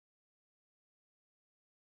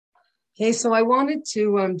Okay, so I wanted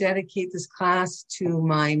to dedicate this class to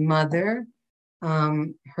my mother.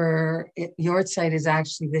 Her yahrzeit is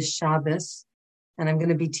actually this Shabbos, and I'm going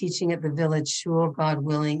to be teaching at the Village Shul, God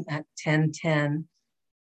willing, at 10:10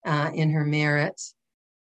 in her merit.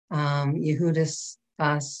 Yehudis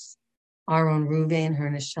Bas Aaron Ruvain, her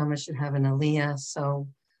neshama should have an aliyah, so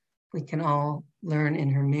we can all learn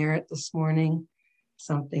in her merit this morning,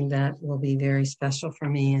 something that will be very special for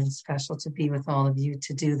me and special to be with all of you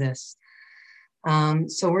to do this.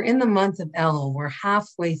 So we're in the month of Elul. We're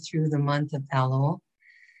halfway through the month of Elul.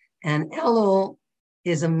 And Elul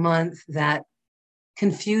is a month that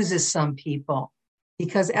confuses some people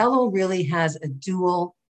because Elul really has a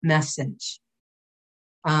dual message.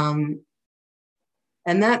 And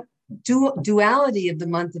that duality of the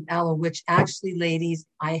month of Elul, which actually, ladies,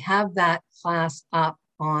 I have that class up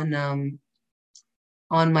on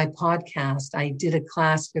my podcast. I did a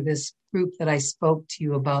class for this group that I spoke to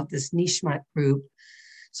you about, this Nishmat group.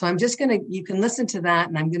 So I'm just you can listen to that,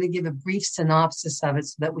 and I'm going to give a brief synopsis of it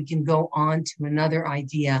so that we can go on to another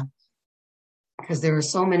idea, because there are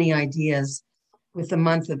so many ideas with the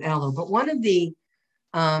month of Elul. But one of the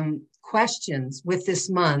questions with this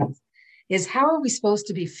month is, how are we supposed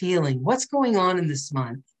to be feeling? What's going on in this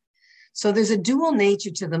month? So there's a dual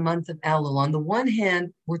nature to the month of Elul. On the one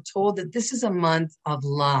hand, we're told that this is a month of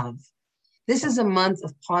love. This is a month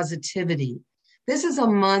of positivity. This is a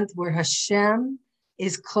month where Hashem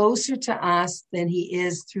is closer to us than he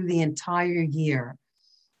is through the entire year.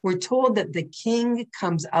 We're told that the king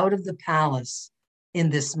comes out of the palace in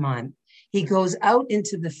this month. He goes out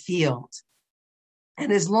into the field.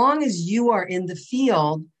 And as long as you are in the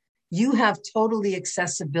field, you have totally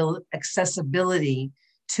accessibility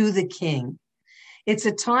to the king. It's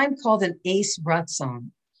a time called an Eis Ratzon,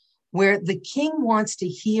 where the king wants to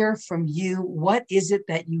hear from you, what is it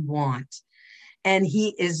that you want? And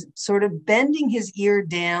he is sort of bending his ear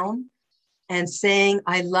down and saying,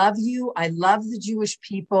 I love you. I love the Jewish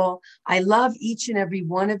people. I love each and every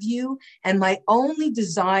one of you. And my only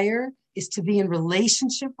desire is to be in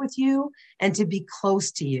relationship with you and to be close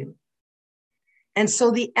to you. And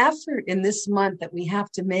so the effort in this month that we have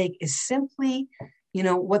to make is simply,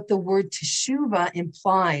 what the word teshuvah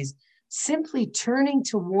implies, simply turning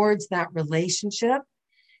towards that relationship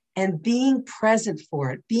and being present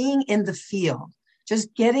for it, being in the field,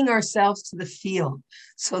 just getting ourselves to the field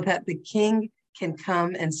so that the king can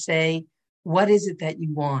come and say, what is it that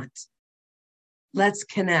you want? Let's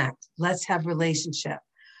connect. Let's have relationship.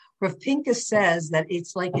 Rav Pinkus says that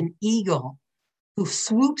it's like an eagle who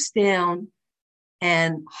swoops down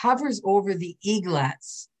and hovers over the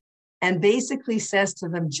eaglets and basically says to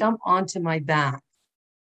them, jump onto my back.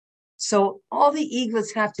 So all the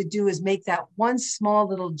eaglets have to do is make that one small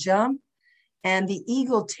little jump, and the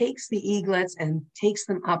eagle takes the eaglets and takes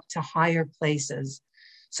them up to higher places.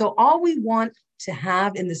 So all we want to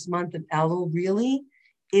have in this month of Elul really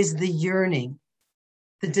is the yearning,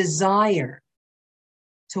 the desire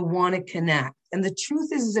to want to connect. And the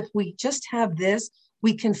truth is if we just have this,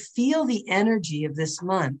 we can feel the energy of this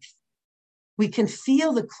month. We can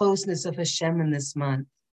feel the closeness of Hashem in this month.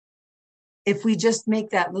 If we just make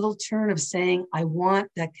that little turn of saying, I want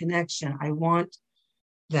that connection, I want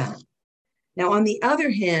that. Now, on the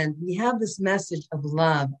other hand, we have this message of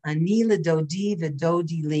love, ani l'dodi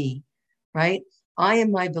v'dodi li, right? I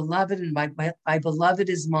am my beloved and my beloved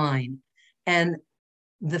is mine. And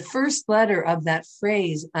the first letter of that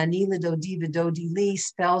phrase, ani l'dodi v'dodi li,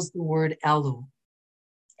 spells the word Elul.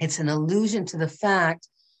 It's an allusion to the fact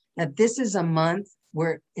that this is a month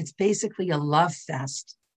where it's basically a love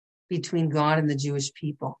fest between God and the Jewish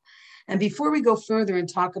people. And before we go further and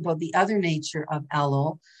talk about the other nature of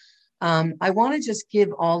Elul, I want to just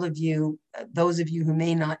give all of you, those of you who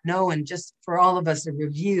may not know, and just for all of us, a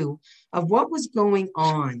review of what was going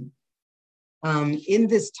on in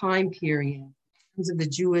this time period in terms of the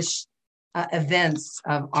Jewish events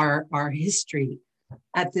of our history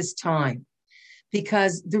at this time.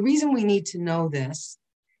 Because the reason we need to know this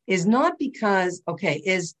is not because,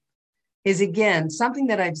 is again, something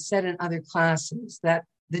that I've said in other classes, that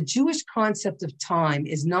the Jewish concept of time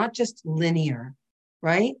is not just linear,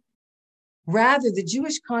 right? Rather, the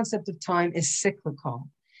Jewish concept of time is cyclical.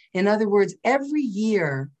 In other words, every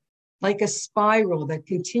year, like a spiral that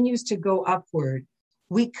continues to go upward,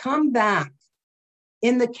 we come back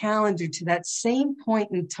in the calendar to that same point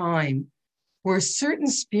in time where certain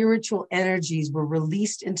spiritual energies were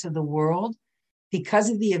released into the world because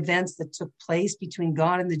of the events that took place between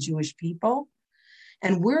God and the Jewish people.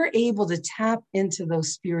 And we're able to tap into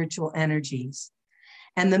those spiritual energies.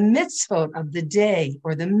 And the mitzvot of the day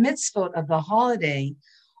or the mitzvot of the holiday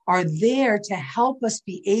are there to help us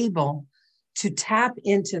be able to tap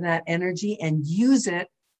into that energy and use it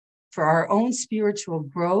for our own spiritual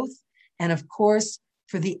growth. And of course,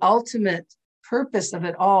 for the ultimate purpose of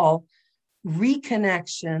it all,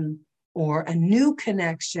 reconnection or a new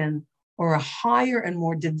connection or a higher and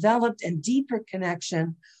more developed and deeper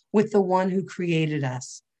connection with the one who created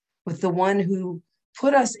us, with the one who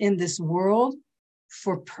put us in this world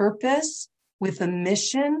for purpose, with a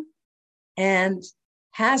mission, and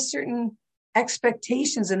has certain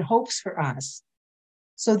expectations and hopes for us.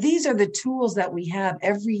 So these are the tools that we have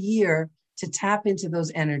every year to tap into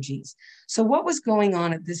those energies. So what was going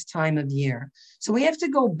on at this time of year? So we have to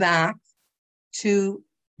go back to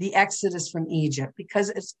the Exodus from Egypt because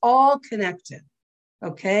it's all connected,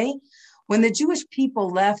 okay? When the Jewish people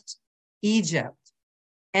left Egypt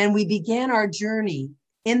and we began our journey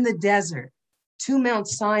in the desert to Mount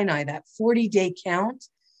Sinai, that 40-day count,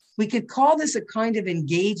 we could call this a kind of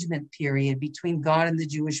engagement period between God and the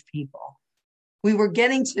Jewish people. We were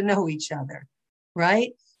getting to know each other,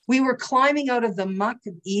 right? We were climbing out of the muck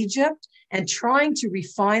of Egypt and trying to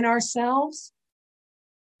refine ourselves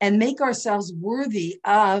and make ourselves worthy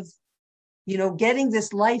of, getting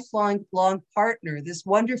this lifelong partner, this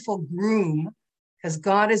wonderful groom, because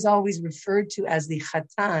God is always referred to as the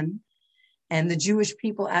Chatan and the Jewish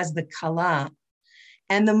people as the Kala.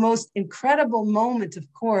 And the most incredible moment, of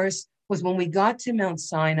course, was when we got to Mount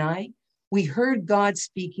Sinai. We heard God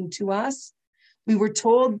speaking to us. We were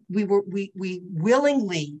told we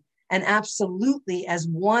willingly and absolutely as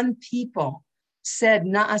one people said,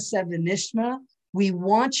 Na'aseh v'nishma, we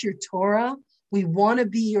want your Torah. We want to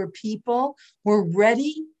be your people. We're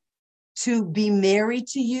ready to be married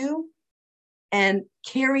to you and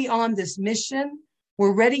carry on this mission.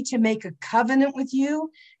 We're ready to make a covenant with you.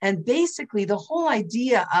 And basically the whole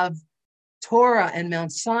idea of Torah and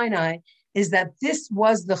Mount Sinai is that this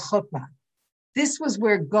was the chuppah. This was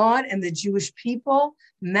where God and the Jewish people,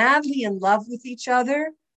 madly in love with each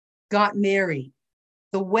other, got married.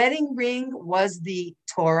 The wedding ring was the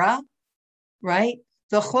Torah, right?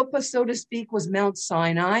 The chuppah, so to speak, was Mount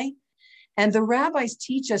Sinai. And the rabbis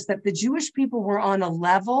teach us that the Jewish people were on a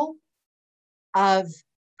level of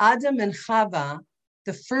Adam and Chava,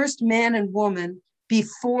 the first man and woman,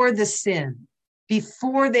 before the sin,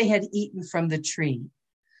 before they had eaten from the tree.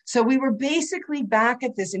 So we were basically back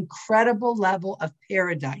at this incredible level of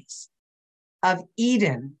paradise, of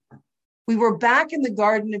Eden. We were back in the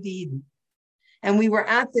Garden of Eden, and we were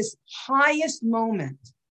at this highest moment.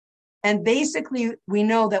 And basically, we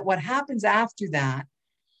know that what happens after that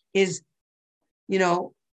is,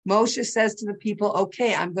 Moshe says to the people,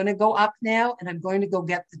 okay, I'm going to go up now, and I'm going to go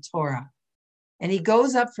get the Torah. And he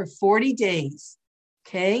goes up for 40 days,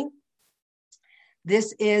 okay?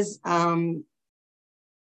 This is the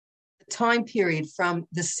time period from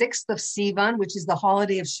the 6th of Sivan, which is the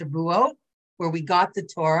holiday of Shavuot, where we got the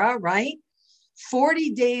Torah, right? 40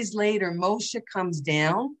 days later, Moshe comes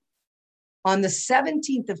down on the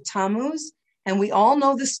 17th of Tammuz, and we all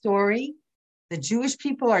know the story. The Jewish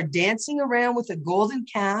people are dancing around with a golden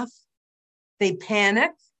calf. They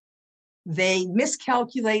panic. They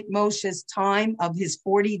miscalculate Moshe's time of his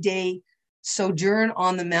 40-day sojourn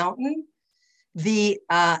on the mountain. The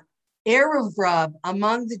Erev Rav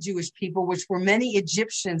among the Jewish people, which were many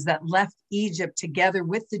Egyptians that left Egypt together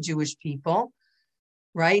with the Jewish people,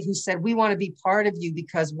 right, who said, we want to be part of you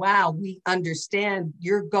because, wow, we understand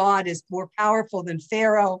your God is more powerful than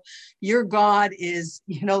Pharaoh. Your God is,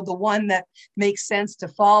 the one that makes sense to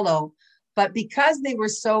follow. But because they were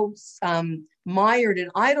so mired in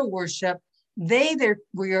idol worship,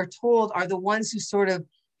 we are told, are the ones who sort of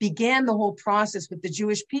began the whole process with the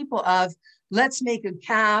Jewish people of, let's make a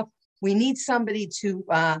calf. We need somebody to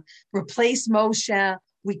replace Moshe.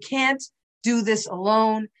 We can't do this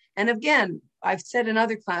alone. And again, I've said in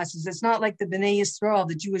other classes, it's not like the Bnei Yisrael,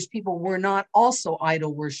 the Jewish people, were not also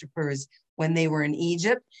idol worshipers when they were in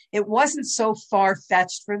Egypt. It wasn't so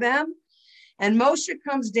far-fetched for them. And Moshe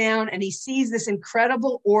comes down and he sees this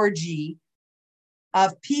incredible orgy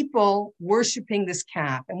of people worshiping this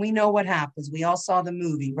calf. And we know what happens. We all saw the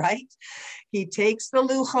movie, right? He takes the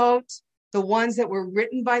luchot, the ones that were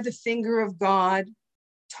written by the finger of God,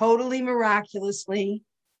 totally miraculously,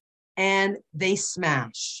 and they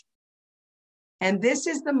smash. And this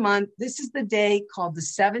is the day called the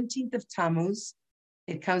 17th of Tammuz.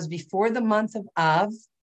 It comes before the month of Av,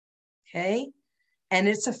 okay? And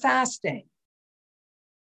it's a fast day.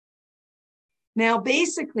 Now,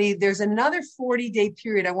 basically, there's another 40-day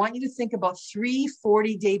period. I want you to think about 3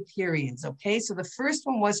 40-day periods, okay? So the first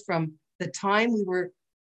one was from the time we were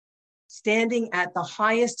standing at the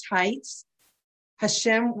highest heights.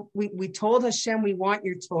 Hashem, we told Hashem we want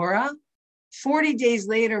your Torah. 40 days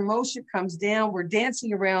later, Moshe comes down. We're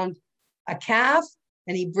dancing around a calf,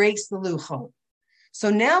 and he breaks the luchot. So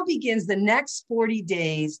now begins the next 40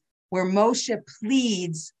 days where Moshe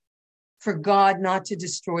pleads for God not to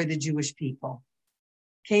destroy the Jewish people.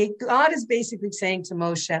 Okay, God is basically saying to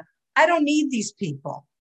Moshe, I don't need these people.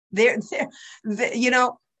 They're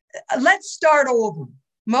let's start over.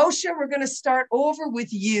 Moshe, we're going to start over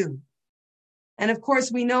with you. And of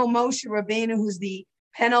course, we know Moshe Rabbeinu, who's the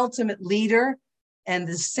penultimate leader and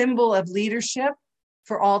the symbol of leadership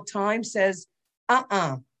for all time, says,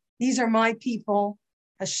 these are my people.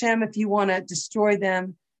 Hashem, if you want to destroy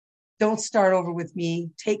them, don't start over with me.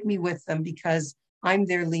 Take me with them because I'm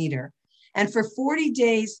their leader. And for 40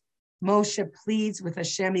 days, Moshe pleads with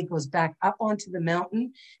Hashem. He goes back up onto the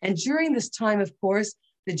mountain. And during this time, of course,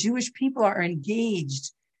 the Jewish people are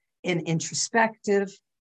engaged in introspective,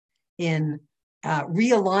 in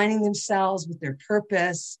realigning themselves with their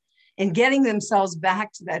purpose, and getting themselves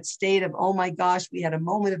back to that state of, oh my gosh, we had a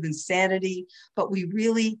moment of insanity, but we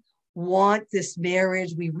really want this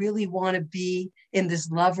marriage. We really want to be in this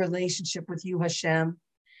love relationship with you, Hashem.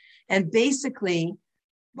 And basically,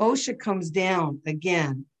 Moshe comes down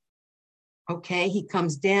again. Okay, he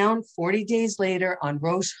comes down 40 days later on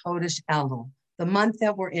Rosh Chodesh Elul, the month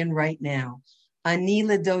that we're in right now. Ani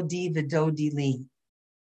ledodi v'dodi li.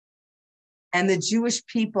 And the Jewish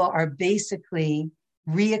people are basically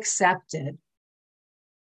reaccepted.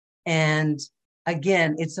 And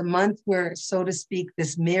again, it's a month where, so to speak,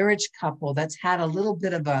 this marriage couple that's had a little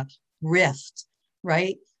bit of a rift,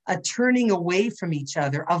 right? A turning away from each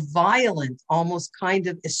other, a violent, almost kind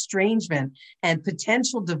of estrangement and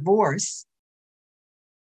potential divorce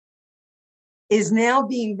is now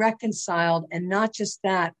being reconciled. And not just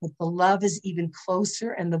that, but the love is even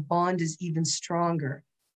closer and the bond is even stronger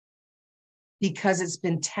because it's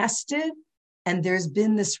been tested and there's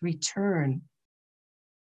been this return.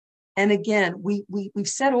 And again, we've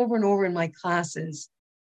said over and over in my classes,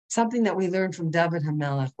 something that we learned from David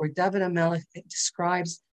HaMelech, where David HaMelech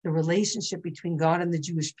describes the relationship between God and the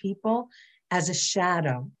Jewish people as a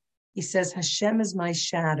shadow. He says, Hashem is my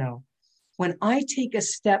shadow. When I take a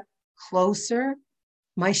step closer,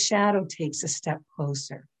 my shadow takes a step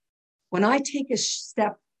closer. When I take a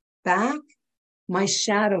step back, my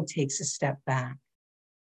shadow takes a step back.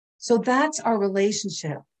 So that's our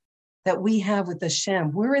relationship that we have with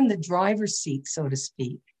Hashem. We're in the driver's seat, so to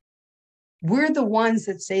speak. We're the ones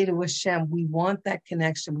that say to Hashem, we want that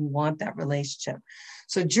connection, we want that relationship.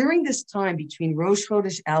 So during this time between Rosh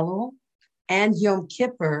Chodesh Elul and Yom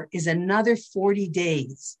Kippur is another 40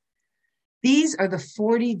 days. These are the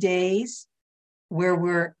 40 days where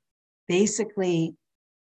we're basically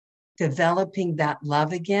developing that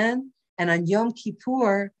love again. And on Yom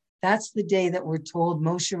Kippur, that's the day that we're told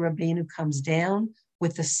Moshe Rabbeinu comes down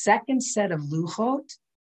with the second set of luchot,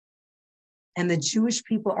 and the Jewish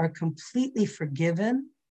people are completely forgiven.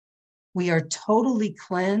 We are totally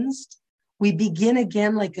cleansed. We begin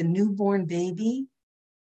again like a newborn baby.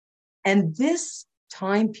 And this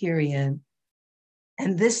time period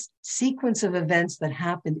and this sequence of events that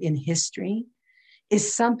happened in history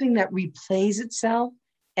is something that replays itself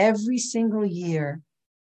every single year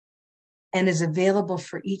and is available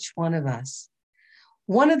for each one of us.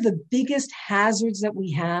 One of the biggest hazards that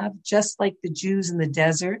we have, just like the Jews in the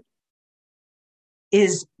desert,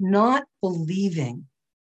 is not believing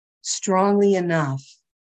strongly enough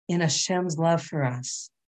in Hashem's love for us,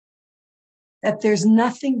 that there's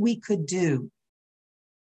nothing we could do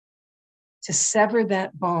to sever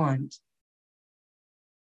that bond,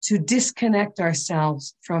 to disconnect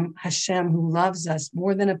ourselves from Hashem, who loves us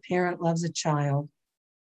more than a parent loves a child,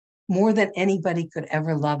 more than anybody could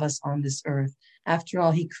ever love us on this earth. After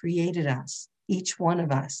all, he created us, each one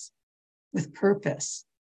of us, with purpose.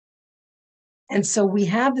 And so we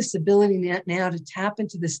have this ability now to tap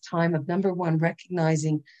into this time of, number one,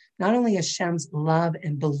 recognizing not only Hashem's love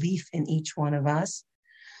and belief in each one of us,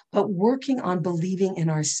 but working on believing in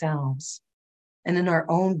ourselves and in our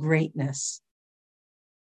own greatness,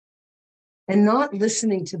 and not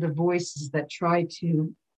listening to the voices that try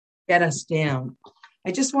to get us down.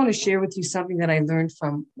 I just want to share with you something that I learned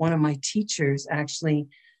from one of my teachers, actually.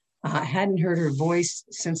 I hadn't heard her voice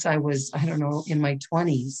since I was, in my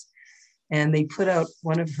 20s. And they put out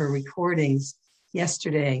one of her recordings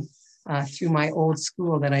yesterday through my old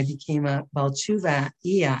school that I became a Baal Tshuva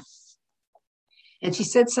Iya. And she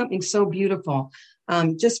said something so beautiful.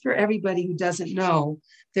 Just for everybody who doesn't know,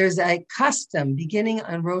 there's a custom beginning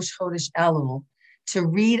on Rosh Chodesh Elul to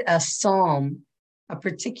read a psalm, a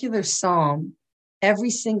particular psalm,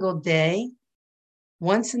 every single day,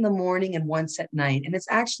 once in the morning and once at night. And it's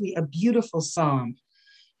actually a beautiful psalm.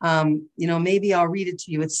 Maybe I'll read it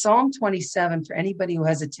to you. It's Psalm 27 for anybody who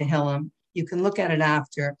has a Tehillim. You can look at it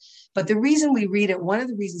after. But the reason we read it, one of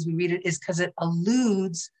the reasons we read it is because it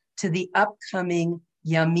alludes to the upcoming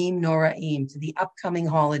Yamim Noraim, to the upcoming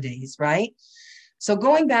holidays, right? So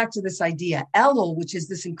going back to this idea, Elul, which is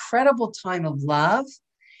this incredible time of love,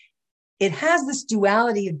 it has this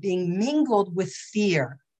duality of being mingled with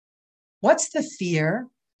fear. What's the fear?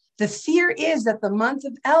 The fear is that the month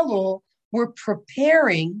of Elul, we're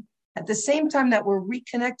preparing at the same time that we're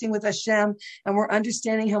reconnecting with Hashem and we're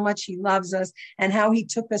understanding how much he loves us and how he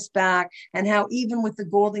took us back and how even with the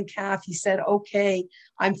golden calf, he said, okay,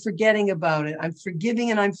 I'm forgetting about it. I'm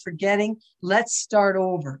forgiving and I'm forgetting. Let's start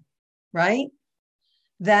over, right?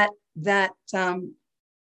 That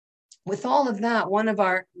with all of that, one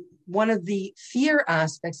of the fear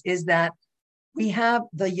aspects is that we have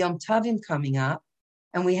the Yom Tovim coming up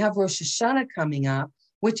and we have Rosh Hashanah coming up,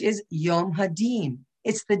 which is Yom Hadin.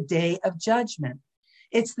 It's the day of judgment.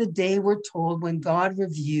 It's the day we're told when God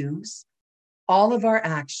reviews all of our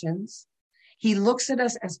actions. He looks at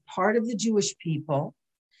us as part of the Jewish people.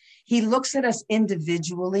 He looks at us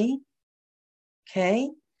individually, okay?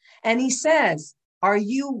 And he says, are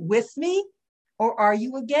you with me or are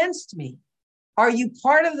you against me? Are you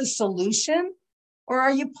part of the solution or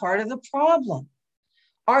are you part of the problem?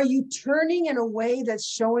 Are you turning in a way that's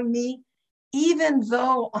showing me, even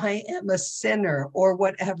though I am a sinner or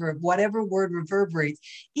whatever word reverberates,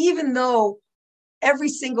 even though every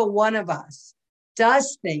single one of us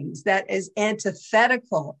does things that is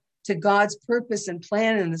antithetical to God's purpose and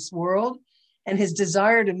plan in this world and his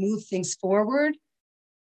desire to move things forward,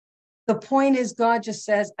 the point is God just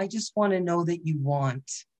says, I just want to know that you want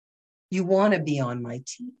to be on my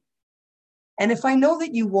team. And if I know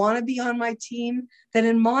that you want to be on my team, then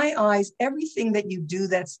in my eyes, everything that you do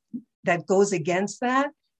that goes against that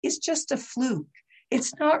is just a fluke.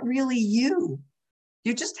 It's not really you.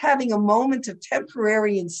 You're just having a moment of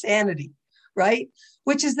temporary insanity, right?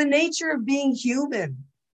 Which is the nature of being human.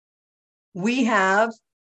 We have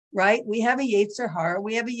a Yetzer Hara,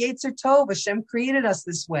 we have a Yetzer Tov. Hashem created us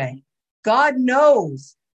this way. God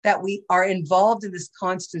knows that we are involved in this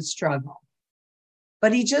constant struggle,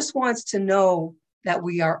 but he just wants to know that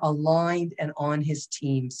we are aligned and on his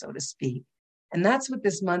team, so to speak. And that's what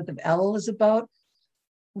this month of Elul is about,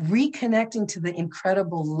 reconnecting to the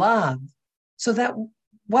incredible love, so that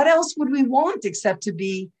what else would we want except to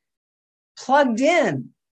be plugged in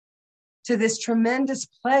to this tremendous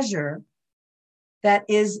pleasure that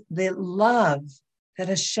is the love that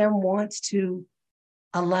Hashem wants to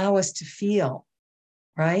allow us to feel,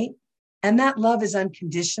 right? And that love is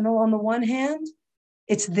unconditional on the one hand.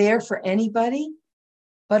 It's there for anybody.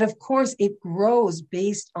 But of course, it grows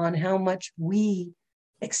based on how much we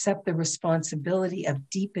accept the responsibility of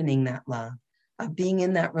deepening that love, of being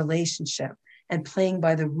in that relationship and playing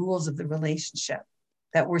by the rules of the relationship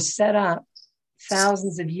that were set up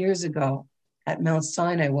thousands of years ago at Mount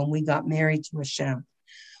Sinai when we got married to Hashem.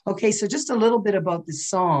 Okay, so just a little bit about this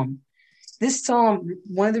psalm. This psalm,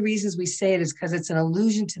 one of the reasons we say it is because it's an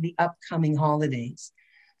allusion to the upcoming holidays.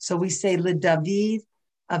 So we say, LeDavid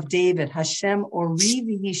of David, Hashem Ori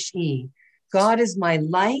v'Yishi, God is my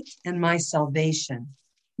light and my salvation.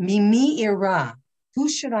 Mimi ira, who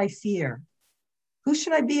should I fear? Who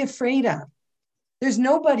should I be afraid of? There's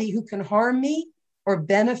nobody who can harm me or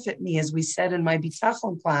benefit me, as we said in my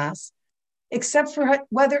Bitachon class, except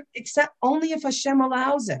only if Hashem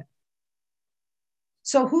allows it.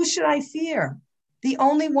 So who should I fear? The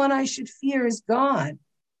only one I should fear is God.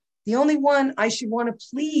 The only one I should want to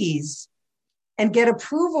please and get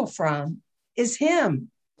approval from is him,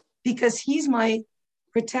 because he's my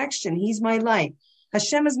protection. He's my light.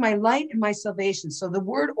 Hashem is my light and my salvation. So the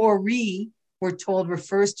word Ori, we're told,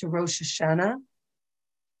 refers to Rosh Hashanah,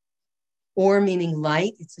 or meaning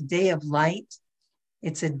light. It's a day of light.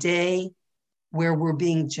 It's a day where we're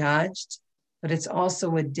being judged, but it's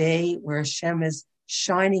also a day where Hashem is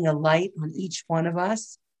shining a light on each one of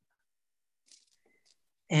us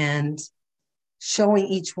and showing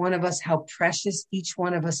each one of us how precious each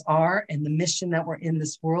one of us are and the mission that we're in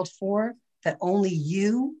this world for, that only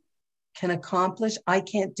you can accomplish. I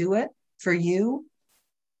can't do it for you.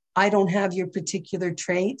 I don't have your particular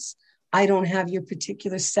traits. I don't have your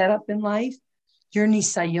particular setup in life, your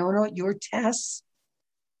nisayono, your tests,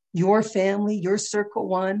 your family, your circle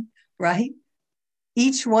one, right?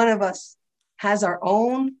 Each one of us has our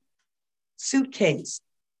own suitcase.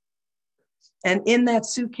 And in that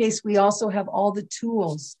suitcase, we also have all the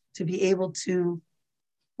tools to be able to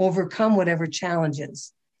overcome whatever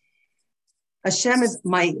challenges. Hashem is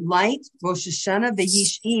my light, Rosh Hashanah,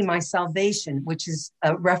 V'Yishi, my salvation, which is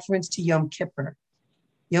a reference to Yom Kippur.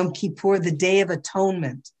 Yom Kippur, the Day of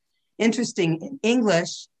Atonement. Interesting, in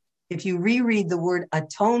English, if you reread the word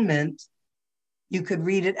atonement, you could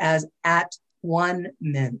read it as at one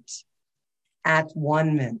mint,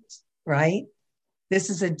 right? This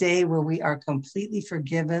is a day where we are completely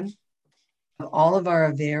forgiven of all of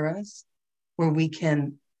our averas, where we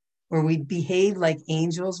behave like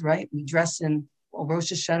angels, right? We dress in, well,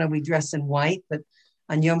 Rosh Hashanah, we dress in white, but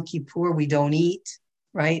on Yom Kippur, we don't eat,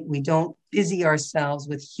 right? We don't busy ourselves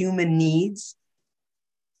with human needs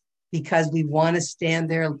because we want to stand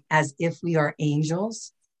there as if we are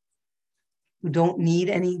angels who don't need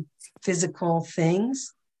any physical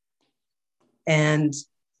things. And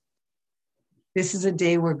this is a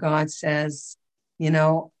day where God says,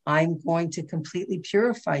 I'm going to completely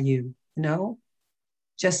purify you,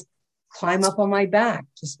 just climb up on my back,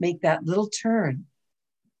 just make that little turn.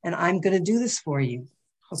 And I'm going to do this for you.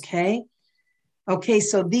 Okay. Okay.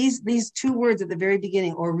 So these two words at the very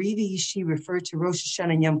beginning, Ori v'Yishi, refer to Rosh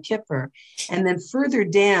Hashanah and Yom Kippur. And then further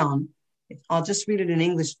down, I'll just read it in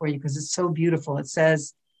English for you because it's so beautiful. It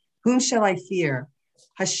says, whom shall I fear?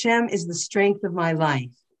 Hashem is the strength of my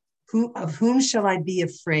life. Of whom shall I be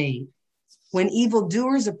afraid? When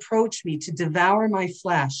evildoers approach me to devour my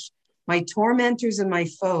flesh, my tormentors and my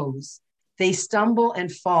foes, they stumble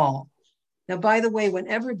and fall. Now, by the way,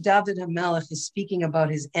 whenever David HaMelech is speaking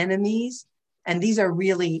about his enemies, and these are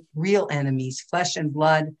really real enemies, flesh and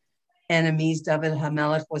blood enemies. David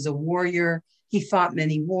HaMelech was a warrior. He fought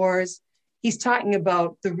many wars. He's talking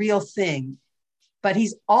about the real thing, but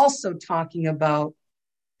he's also talking about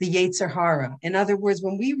the Yetzer Hara. In other words,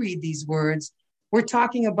 when we read these words, we're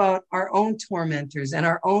talking about our own tormentors and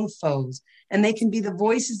our own foes, and they can be the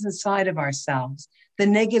voices inside of ourselves, the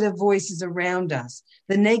negative voices around us,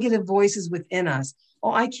 the negative voices within us.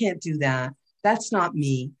 Oh, I can't do that. That's not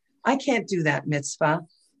me. I can't do that mitzvah.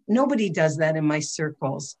 Nobody does that in my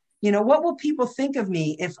circles. What will people think of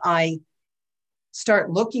me if I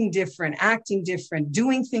start looking different, acting different,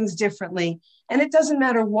 doing things differently? And it doesn't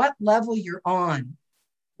matter what level you're on.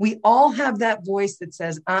 We all have that voice that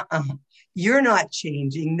says, you're not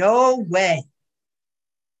changing. No way.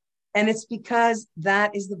 And it's because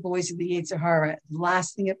that is the voice of the Yetzer Hara. The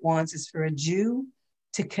last thing it wants is for a Jew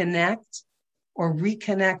to connect or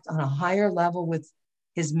reconnect on a higher level with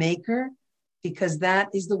his maker, because that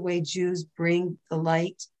is the way Jews bring the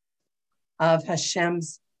light of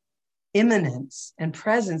Hashem's immanence and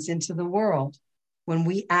presence into the world. When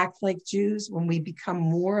we act like Jews, when we become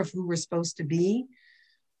more of who we're supposed to be,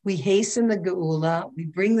 we hasten the Geula, we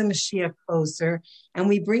bring the Mashiach closer, and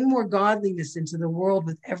we bring more godliness into the world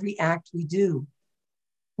with every act we do.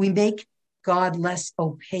 We make God less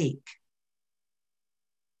opaque,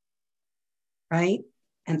 right?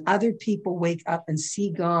 And other people wake up and see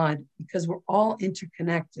God because we're all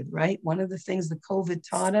interconnected, right? One of the things the COVID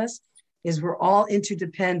taught us is we're all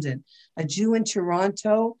interdependent. A Jew in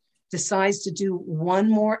Toronto decides to do one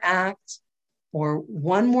more act or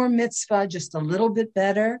one more mitzvah, just a little bit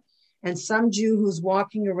better. And some Jew who's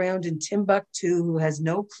walking around in Timbuktu, who has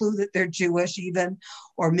no clue that they're Jewish even,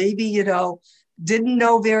 or maybe, didn't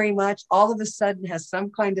know very much, all of a sudden has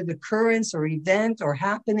some kind of occurrence or event or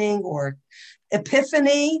happening or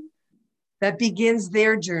epiphany that begins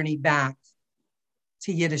their journey back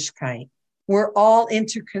to Yiddishkeit. We're all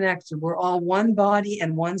interconnected. We're all one body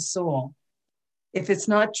and one soul. If it's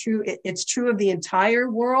not true, it's true of the entire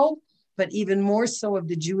world, but even more so of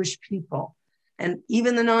the Jewish people. And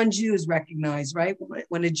even the non-Jews recognize, right?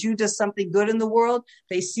 When a Jew does something good in the world,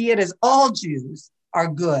 they see it as all Jews are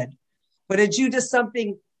good. When a Jew does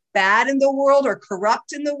something bad in the world or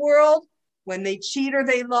corrupt in the world, when they cheat or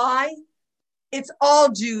they lie, it's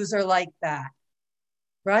all Jews are like that,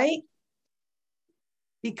 right?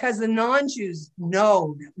 Because the non-Jews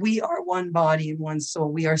know that we are one body and one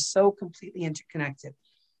soul. We are so completely interconnected.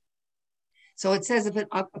 So it says,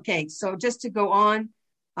 so just to go on,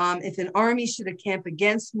 if an army should encamp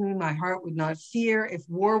against me, my heart would not fear. If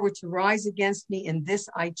war were to rise against me, in this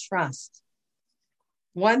I trust.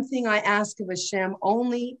 One thing I ask of Hashem,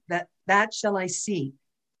 only that shall I seek,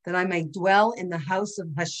 that I may dwell in the house of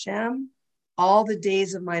Hashem all the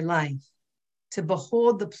days of my life, to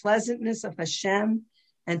behold the pleasantness of Hashem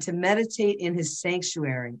and to meditate in his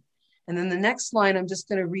sanctuary. And then the next line, I'm just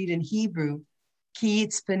going to read in Hebrew, Ki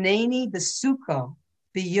yitzpaneni b'sukkah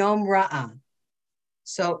b'yom ra'ah.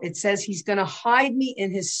 So it says he's going to hide me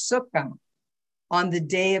in his sukkah on the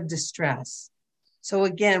day of distress. So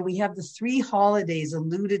again, we have the 3 holidays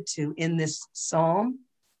alluded to in this psalm,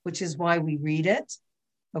 which is why we read it.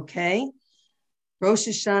 Okay. Rosh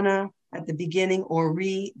Hashanah at the beginning,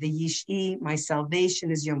 Ori, the Yishi, my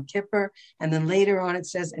salvation is Yom Kippur. And then later on it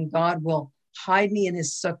says, and God will hide me in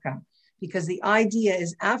his sukkah. Because the idea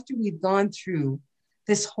is after we've gone through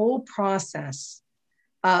this whole process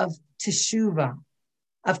of teshuvah,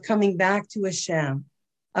 of coming back to Hashem,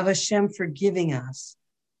 of Hashem forgiving us,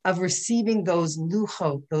 of receiving those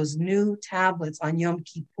luchot, those new tablets on Yom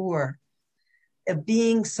Kippur, of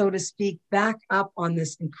being, so to speak, back up on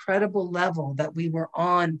this incredible level that we were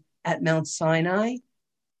on at Mount Sinai,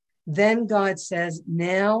 then God says,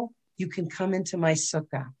 now you can come into my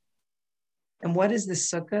sukkah. And what is the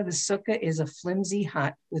sukkah? The sukkah is a flimsy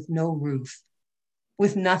hut with no roof,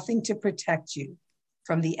 with nothing to protect you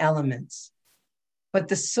from the elements. But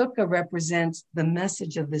the sukkah represents the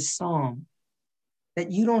message of this psalm,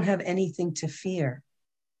 that you don't have anything to fear.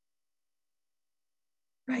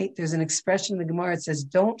 Right? There's an expression in the Gemara, it says,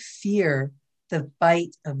 don't fear the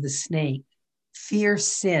bite of the snake, fear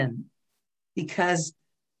sin, because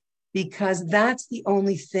that's the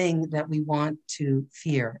only thing that we want to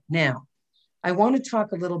fear. Now, I want to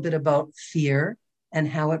talk a little bit about fear and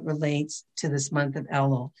how it relates to this month of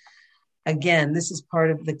Elul. Again, this is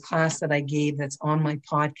part of the class that I gave that's on my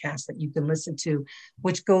podcast that you can listen to,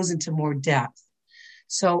 which goes into more depth.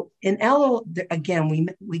 So in Elul, again,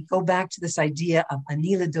 we go back to this idea of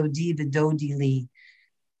Anila Dodi V'Dodi Li.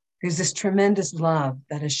 There's this tremendous love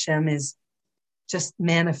that Hashem is just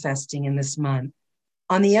manifesting in this month.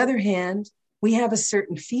 On the other hand, we have a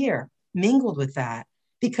certain fear mingled with that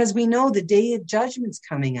because we know the day of judgment's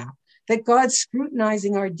coming up, that God's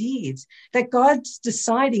scrutinizing our deeds, that God's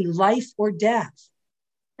deciding life or death.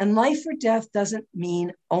 And life or death doesn't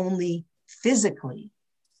mean only physically.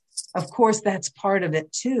 Of course, that's part of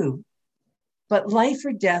it too. But life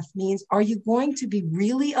or death means, are you going to be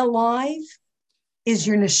really alive? Is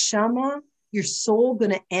your neshama, your soul,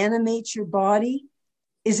 going to animate your body?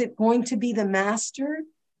 Is it going to be the master?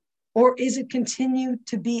 Or is it continue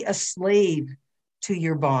to be a slave to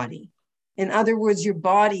your body? In other words, your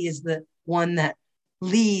body is the one that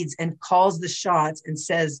leads and calls the shots and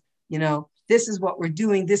says, this is what we're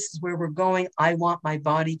doing. This is where we're going. I want my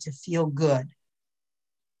body to feel good.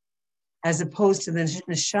 As opposed to the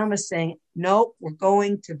neshama saying, no, we're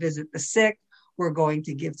going to visit the sick. We're going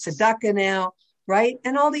to give tzedakah now, right?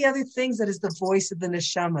 And all the other things that is the voice of the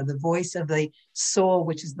neshama, the voice of the soul,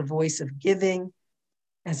 which is the voice of giving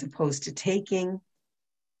as opposed to taking,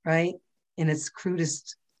 right? In its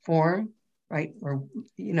crudest form, right? Or,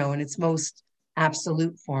 in its most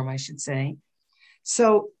absolute form, I should say.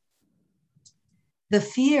 So the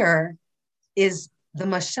fear is the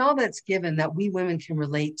mashal that's given that we women can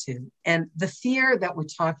relate to. And the fear that we're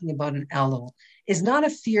talking about in Elul is not a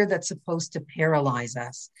fear that's supposed to paralyze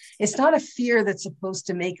us. It's not a fear that's supposed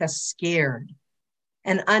to make us scared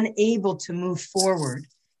and unable to move forward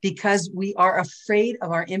because we are afraid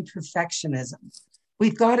of our imperfectionism.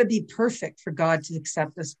 We've got to be perfect for God to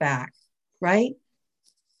accept us back, right?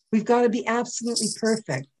 We've got to be absolutely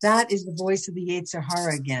perfect. That is the voice of the Yetzer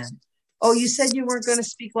Hara again. Oh, you said you weren't going to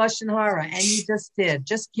speak Lashon Hara, and you just did.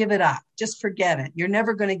 Just give it up. Just forget it. You're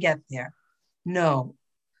never going to get there. No.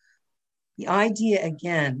 The idea,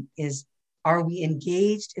 again, is, are we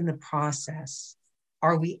engaged in the process?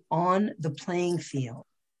 Are we on the playing field?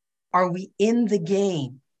 Are we in the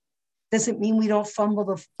game? Does it mean we don't fumble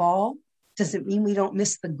the ball? Does it mean we don't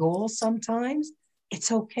miss the goal sometimes?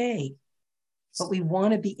 It's okay. But we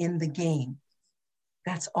want to be in the game.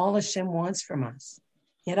 That's all Hashem wants from us.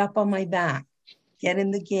 Get up on my back. Get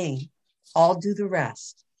in the game. I'll do the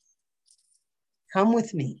rest. Come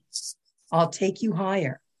with me. I'll take you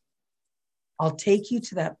higher. I'll take you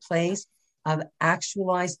to that place of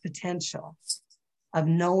actualized potential, of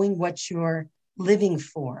knowing what you're living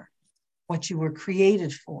for, what you were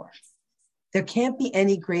created for. There can't be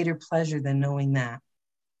any greater pleasure than knowing that,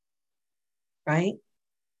 right?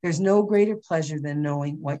 There's no greater pleasure than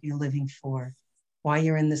knowing what you're living for, why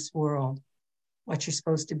you're in this world, what you're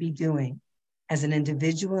supposed to be doing as an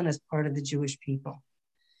individual and as part of the Jewish people.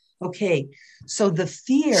 Okay, so the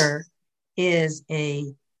fear is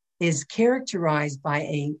characterized by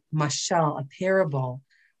a mashal, a parable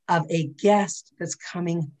of a guest that's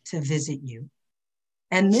coming to visit you.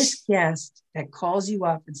 And this guest that calls you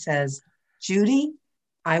up and says, Judy,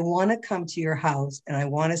 I want to come to your house and I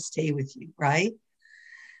want to stay with you, right?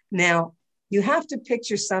 Now, you have to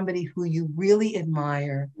picture somebody who you really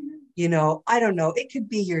admire. I don't know, it could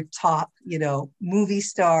be your top, movie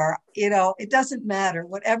star, it doesn't matter,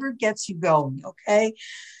 whatever gets you going, okay?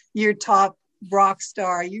 Your top rock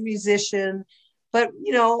star, your musician. But,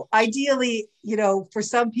 ideally, for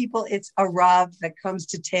some people, it's a Rav that comes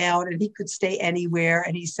to town and he could stay anywhere.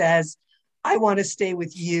 And he says, I want to stay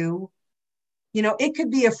with you. It could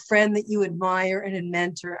be a friend that you admire and a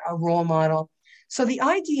mentor, a role model. So the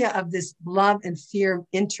idea of this love and fear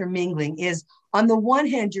intermingling is, on the one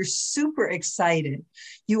hand, you're super excited.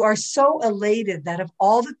 You are so elated that of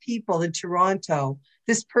all the people in Toronto,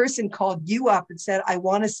 this person called you up and said, I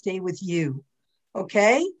want to stay with you.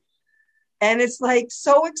 Okay. And it's like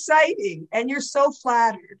so exciting, and you're so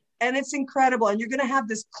flattered, and it's incredible. And you're going to have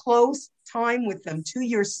this close time with them to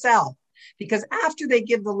yourself, because after they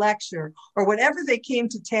give the lecture or whatever they came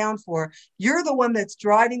to town for, you're the one that's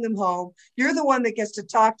driving them home. You're the one that gets to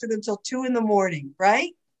talk to them till 2 a.m,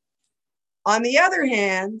 right? On the other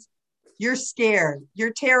hand, you're scared,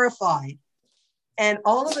 you're terrified. And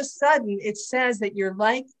all of a sudden it says that you're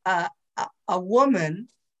like a woman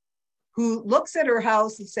who looks at her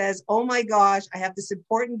house and says, oh my gosh, I have this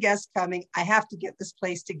important guest coming. I have to get this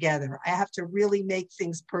place together. I have to really make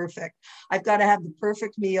things perfect. I've got to have the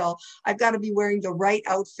perfect meal. I've got to be wearing the right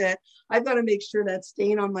outfit. I've got to make sure that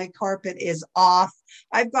stain on my carpet is off.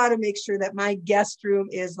 I've got to make sure that my guest room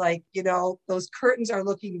is like, those curtains are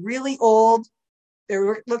looking really old.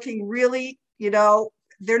 They're looking really,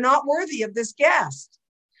 they're not worthy of this guest.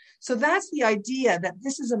 So that's the idea, that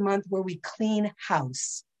this is a month where we clean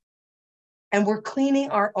house. And we're cleaning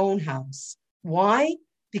our own house. Why?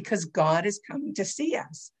 Because God is coming to see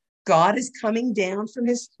us. God is coming down from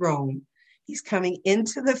his throne. He's coming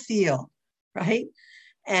into the field, right?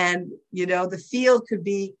 And, the field could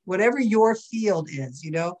be whatever your field is,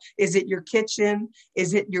 is it your kitchen?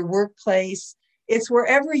 Is it your workplace? It's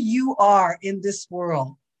wherever you are in this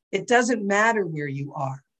world. It doesn't matter where you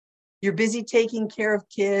are. You're busy taking care of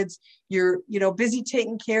kids. You're, busy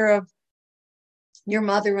taking care of your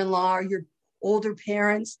mother-in-law, or your older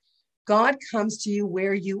parents. God comes to you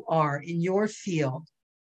where you are in your field,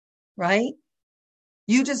 right?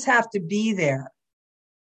 You just have to be there.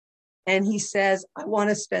 And he says, I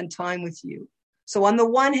want to spend time with you. So on the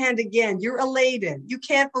one hand, again, you're elated. You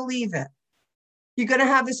can't believe it. You're going to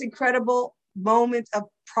have this incredible moment of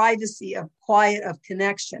privacy, of quiet, of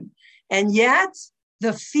connection. And yet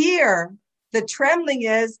the fear, the trembling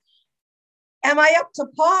is, am I up to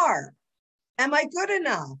par? Am I good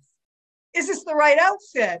enough? Is this the right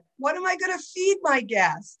outfit? What am I going to feed my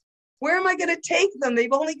guests? Where am I going to take them?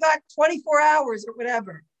 They've only got 24 hours or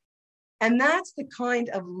whatever. And that's the kind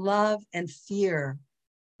of love and fear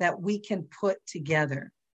that we can put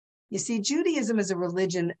together. You see, Judaism is a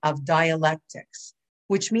religion of dialectics,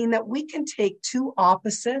 which mean that we can take two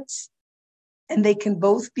opposites and they can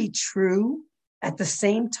both be true at the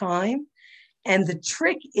same time. And the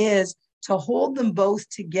trick is to hold them both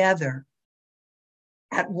together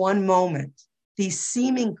at one moment, these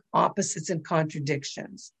seeming opposites and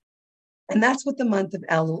contradictions. And that's what the month of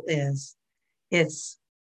Elul is.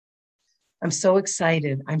 I'm so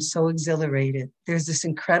excited. I'm so exhilarated. There's this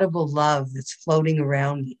incredible love that's floating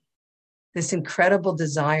around me, this incredible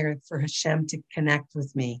desire for Hashem to connect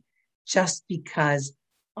with me just because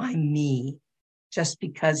I'm me, just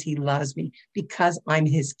because he loves me, because I'm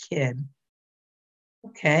his kid.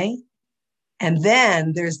 Okay? And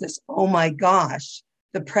then there's this, oh my gosh,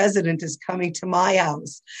 the president is coming to my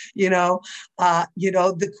house. The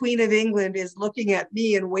Queen of England is looking at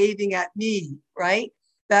me and waving at me, right?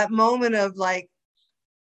 That moment of like,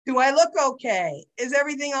 do I look okay? Is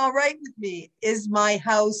everything all right with me? Is my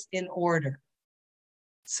house in order?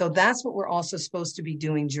 So that's what we're also supposed to be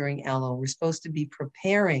doing during Elul. We're supposed to be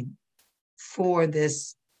preparing for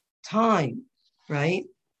this time, right?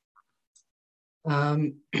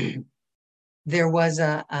 There was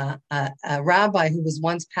a rabbi who was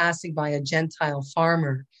once passing by a Gentile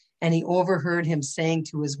farmer, and he overheard him saying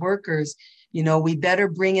to his workers, we better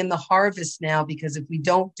bring in the harvest now, because if we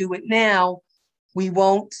don't do it now, we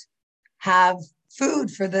won't have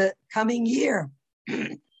food for the coming year.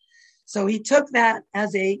 So he took that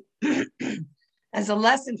as a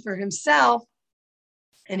lesson for himself.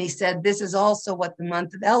 And he said, this is also what the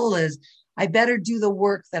month of Elul is. I better do the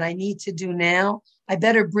work that I need to do now. I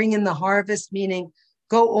better bring in the harvest, meaning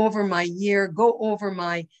go over my year, go over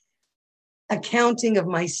my accounting of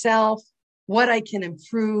myself, what I can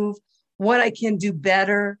improve, what I can do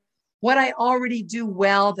better, what I already do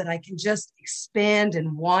well that I can just expand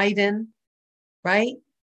and widen, right?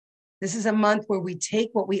 This is a month where we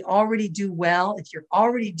take what we already do well. If you're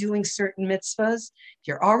already doing certain mitzvahs, if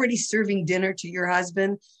you're already serving dinner to your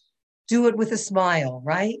husband, do it with a smile,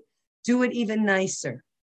 right? Do it even nicer.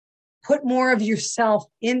 Put more of yourself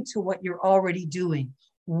into what you're already doing.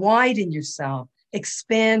 Widen yourself.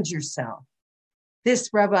 Expand yourself. This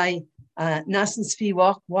Rabbi Nassim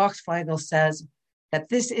Tzvi Wachsfleigel says that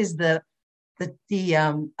this is the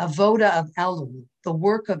avoda of Elul, the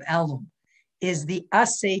work of Elul, is the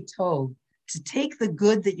aseh tov, to take the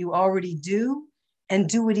good that you already do and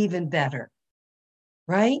do it even better.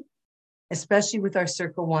 right? Especially with our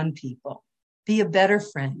Circle One people. Be a better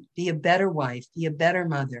friend, be a better wife, be a better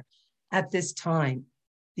mother at this time,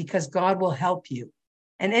 because God will help you.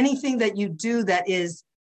 And anything that you do that is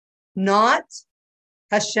not,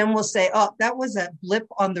 Hashem will say, oh, that was a blip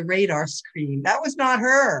on the radar screen. That was not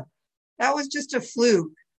her. That was just a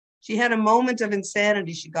fluke. She had a moment of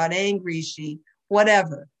insanity. She got angry.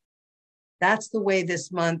 Whatever. That's the way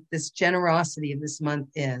this month, this generosity of this month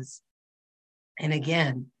is. And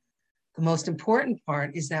again, the most important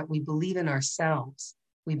part is that we believe in ourselves.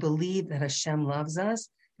 We believe that Hashem loves us,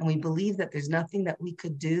 and we believe that there's nothing that we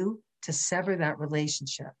could do to sever that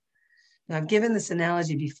relationship. Now, I've given this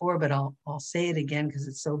analogy before, but I'll say it again because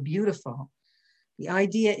it's so beautiful. The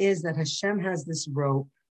idea is that Hashem has this rope,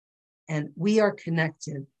 and we are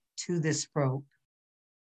connected to this rope.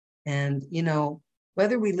 And,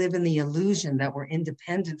 whether we live in the illusion that we're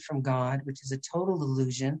independent from God, which is a total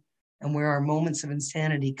illusion, and where our moments of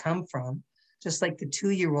insanity come from, just like the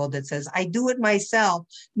 2-year-old that says, I do it myself.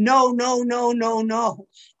 No.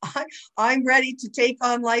 I'm ready to take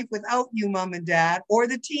on life without you, mom and dad. Or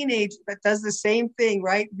the teenager that does the same thing,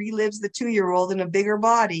 right? Relives the 2-year-old in a bigger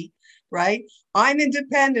body, right? I'm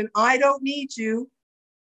independent. I don't need you.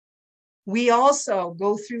 We also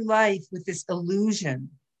go through life with this illusion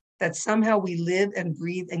that somehow we live and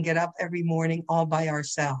breathe and get up every morning all by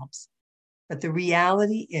ourselves. But the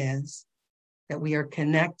reality is that we are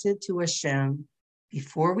connected to Hashem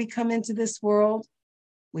before we come into this world.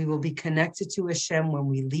 We will be connected to Hashem when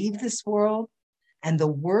we leave this world. And the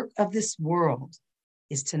work of this world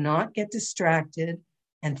is to not get distracted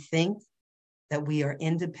and think that we are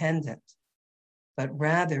independent, but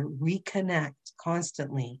rather reconnect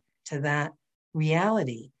constantly to that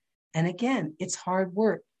reality. And again, it's hard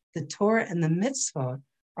work. The Torah and the mitzvot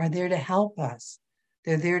are there to help us.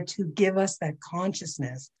 They're there to give us that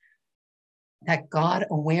consciousness, that God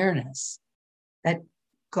awareness, that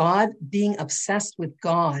God, being obsessed with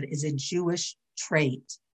God, is a Jewish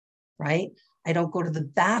trait, right? I don't go to the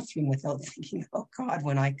bathroom without thinking about God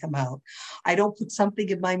when I come out. I don't put something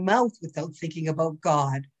in my mouth without thinking about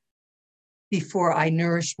God before I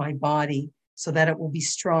nourish my body so that it will be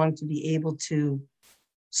strong to be able to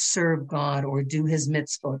serve God or do his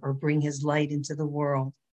mitzvot or bring his light into the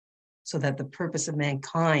world, so that the purpose of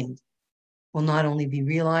mankind will not only be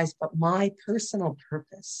realized, but my personal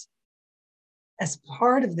purpose as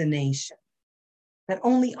part of the nation that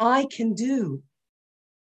only I can do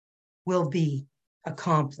will be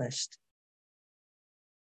accomplished.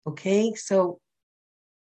 Okay, so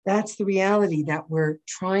that's the reality, that we're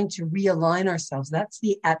trying to realign ourselves. That's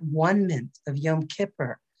the at-one-ment of Yom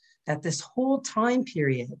Kippur, that this whole time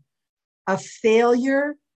period of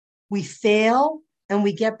failure, we fail and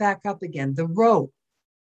we get back up again. The rope,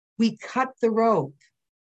 we cut the rope.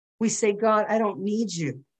 We say, God, I don't need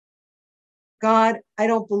you. God, I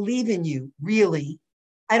don't believe in you, really.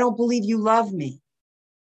 I don't believe you love me.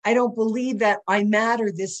 I don't believe that I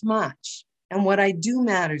matter this much, and what I do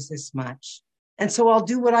matters this much. And so I'll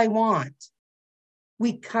do what I want.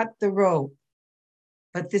 We cut the rope.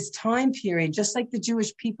 But this time period, just like the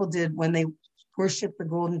Jewish people did when they worshiped the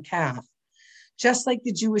golden calf, just like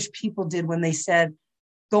the Jewish people did when they said,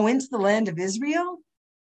 go into the land of Israel?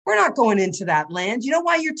 We're not going into that land. You know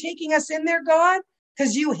why you're taking us in there, God?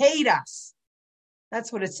 Because you hate us.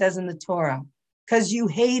 That's what it says in the Torah. Because you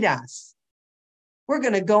hate us. We're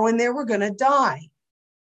going to go in there. We're going to die.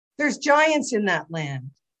 There's giants in that land.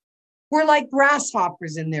 We're like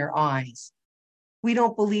grasshoppers in their eyes. We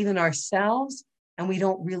don't believe in ourselves, and we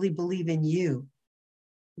don't really believe in you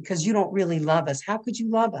because you don't really love us. How could you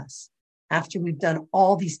love us after we've done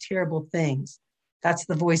all these terrible things? That's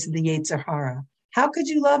the voice of the Yetzer Hara. How could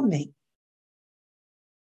you love me?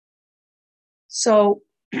 So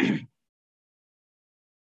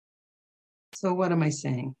what am I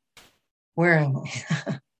saying? Where am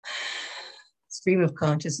I? Stream of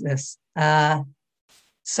consciousness.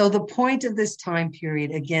 So the point of this time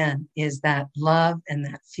period, again, is that love and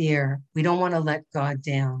that fear. We don't want to let God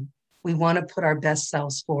down. We want to put our best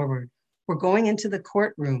selves forward. We're going into the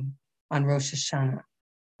courtroom on Rosh Hashanah,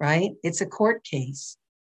 right? It's a court case.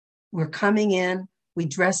 We're coming in, we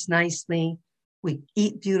dress nicely, we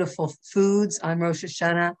eat beautiful foods on Rosh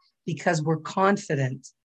Hashanah because we're confident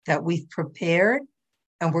that we've prepared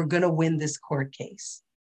and we're going to win this court case.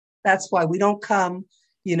 That's why we don't come,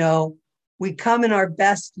 we come in our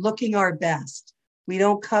best, looking our best. We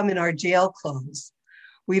don't come in our jail clothes.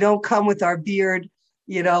 We don't come with our beard,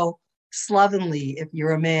 slovenly if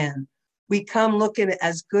you're a man. We come looking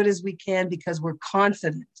as good as we can because we're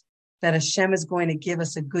confident that Hashem is going to give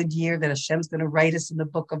us a good year, that Hashem's going to write us in the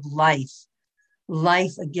book of life.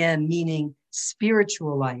 Life, again, meaning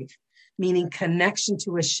spiritual life, meaning connection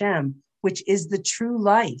to Hashem, which is the true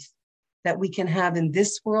life that we can have in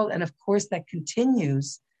this world. And of course, that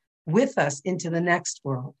continues with us into the next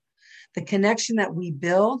world. The connection that we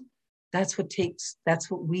build, that's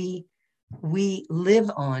what we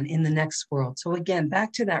live on in the next world. So again,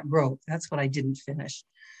 back to that rope. That's what I didn't finish.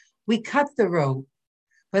 We cut the rope,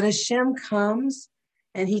 but Hashem comes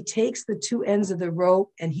and he takes the two ends of the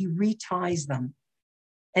rope and he reties them.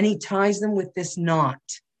 And he ties them with this knot.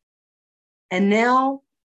 And now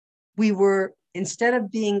instead of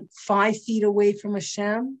being 5 feet away from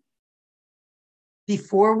Hashem,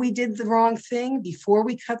 before we did the wrong thing, before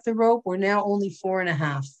we cut the rope, we're now only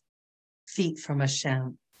 4.5 feet from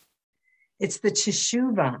Hashem. It's the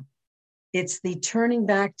teshuvah. It's the turning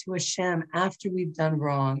back to Hashem after we've done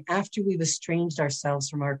wrong, after we've estranged ourselves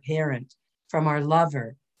from our parent, from our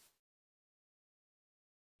lover.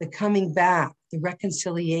 The coming back, the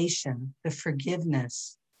reconciliation, the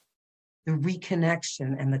forgiveness, the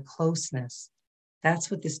reconnection, and the closeness. That's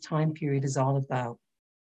what this time period is all about.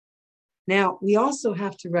 Now, we also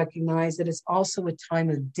have to recognize that it's also a time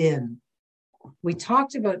of din. We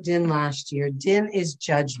talked about din last year. Din is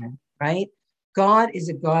judgment, right? God is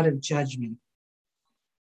a God of judgment.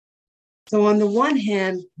 So on the one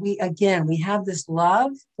hand, we have this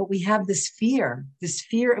love, but we have this fear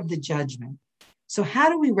of the judgment. So how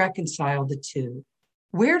do we reconcile the two?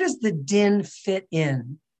 Where does the din fit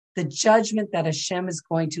in? The judgment that Hashem is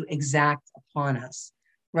going to exact upon us,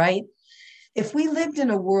 right? If we lived in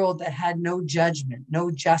a world that had no judgment,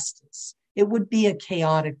 no justice, it would be a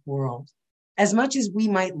chaotic world. As much as we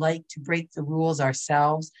might like to break the rules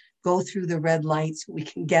ourselves, go through the red lights, we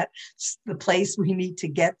can get the place we need to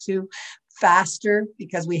get to faster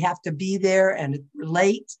because we have to be there and we're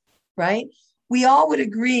late, right? We all would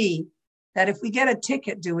agree that if we get a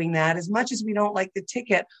ticket doing that, as much as we don't like the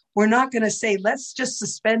ticket, we're not going to say, let's just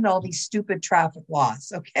suspend all these stupid traffic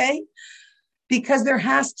laws, okay? Because there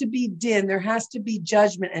has to be din, there has to be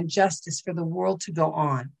judgment and justice for the world to go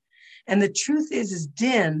on. And the truth is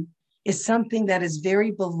din is something that is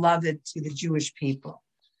very beloved to the Jewish people.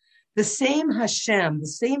 The same Hashem, the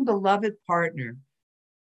same beloved partner,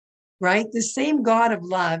 right? The same God of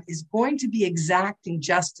love is going to be exacting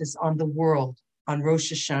justice on the world on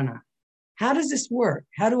Rosh Hashanah. How does this work?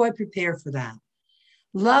 How do I prepare for that?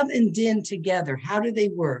 Love and din together, how do they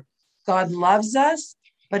work? God loves us,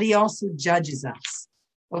 but he also judges us,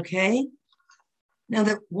 okay? Now,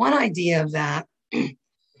 the one idea of that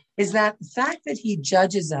is that the fact that he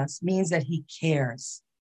judges us means that he cares.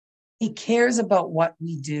 He cares about what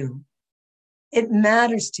we do. It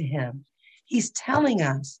matters to him. He's telling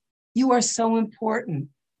us, you are so important.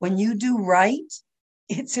 When you do right,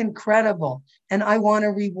 it's incredible, and I want to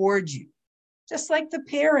reward you. Just like the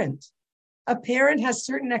parent. A parent has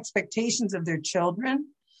certain expectations of their children.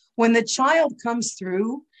 When the child comes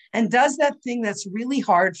through and does that thing that's really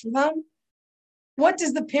hard for them, what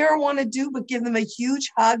does the parent want to do but give them a huge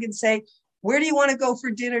hug and say, where do you want to go for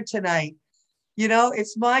dinner tonight? You know,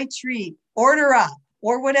 it's my treat. Order up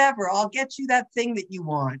or whatever. I'll get you that thing that you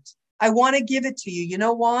want. I want to give it to you. You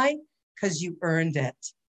know why? Because you earned it.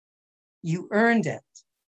 You earned it.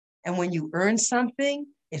 And when you earn something,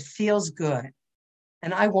 it feels good.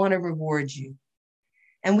 And I want to reward you.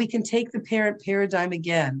 And we can take the parent paradigm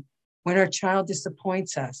again when our child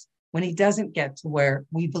disappoints us, when he doesn't get to where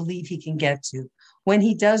we believe he can get to, when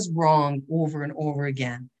he does wrong over and over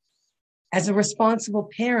again. As a responsible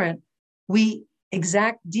parent, we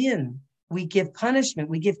exact din, we give punishment,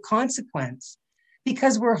 we give consequence,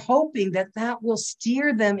 because we're hoping that that will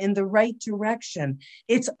steer them in the right direction.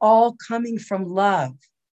 It's all coming from love.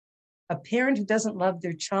 A parent who doesn't love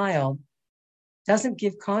their child doesn't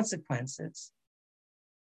give consequences,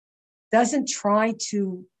 doesn't try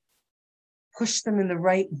to push them in the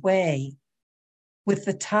right way with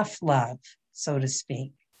the tough love, so to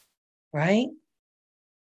speak, right?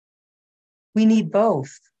 We need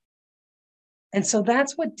both. And so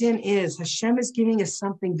that's what din is. Hashem is giving us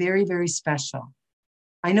something very, very special.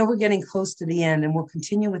 I know we're getting close to the end and we'll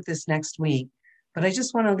continue with this next week, but I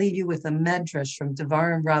just want to leave you with a medrash from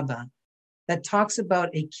Devarim Rabbah that talks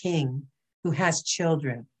about a king who has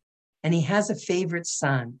children, and he has a favorite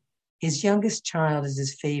son. His youngest child is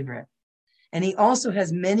his favorite. And he also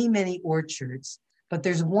has many, many orchards, but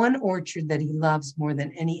there's one orchard that he loves more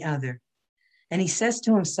than any other. And he says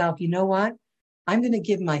to himself, you know what? I'm going to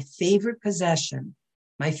give my favorite possession,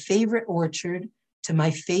 my favorite orchard, to my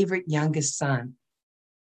favorite youngest son.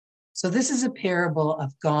 So this is a parable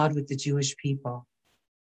of God with the Jewish people.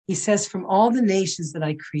 He says, from all the nations that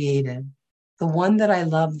I created, the one that I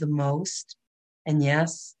love the most And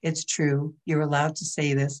yes, it's true. You're allowed to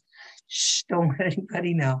say this. Shh, don't let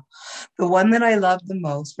anybody know. The one that I love the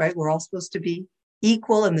most, right? We're all supposed to be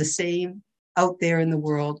equal and the same out there in the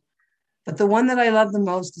world. But the one that I love the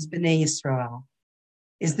most is B'nai Israel,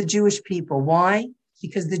 is the Jewish people. Why?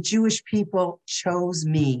 Because the Jewish people chose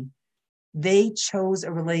me. They chose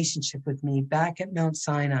a relationship with me back at Mount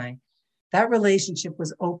Sinai. That relationship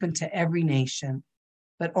was open to every nation,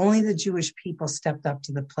 but only the Jewish people stepped up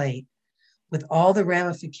to the plate with all the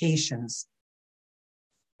ramifications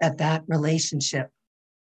that relationship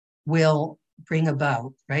will bring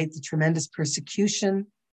about, right? The tremendous persecution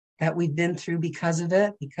that we've been through because of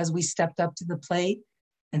it, because we stepped up to the plate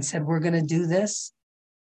and said, we're going to do this.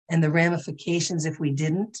 And the ramifications if we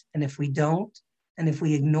didn't, and if we don't, and if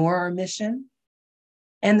we ignore our mission,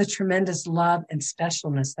 and the tremendous love and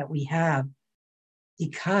specialness that we have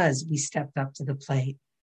because we stepped up to the plate,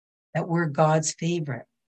 that we're God's favorite.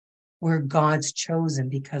 We're God's chosen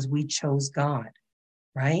because we chose God,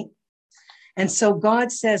 right? And so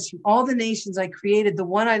God says, from all the nations I created, the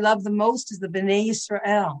one I love the most is the B'nai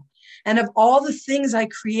Israel. And of all the things I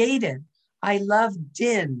created, I love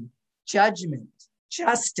din, judgment,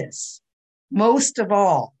 justice, most of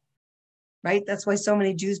all, right? That's why so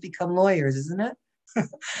many Jews become lawyers, isn't it?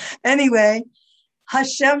 Anyway,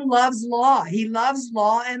 Hashem loves law. He loves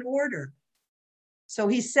law and order. So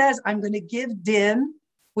he says, I'm going to give din,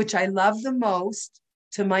 which I love the most,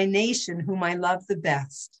 to my nation, whom I love the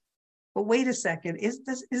best. But wait a second,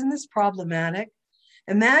 isn't this problematic?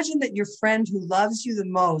 Imagine that your friend who loves you the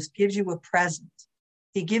most gives you a present.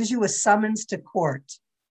 He gives you a summons to court.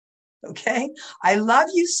 Okay? I love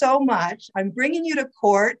you so much. I'm bringing you to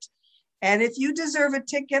court. And if you deserve a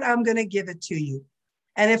ticket, I'm going to give it to you.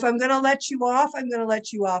 And if I'm going to let you off, I'm going to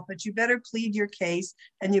let you off. But you better plead your case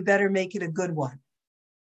and you better make it a good one.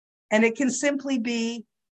 And it can simply be,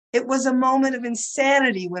 it was a moment of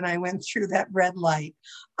insanity when I went through that red light.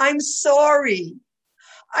 I'm sorry.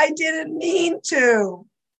 I didn't mean to.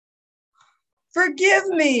 Forgive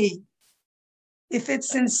me. If it's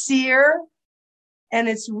sincere and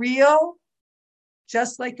it's real,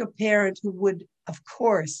 just like a parent who would, of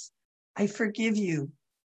course, I forgive you.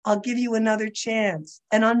 I'll give you another chance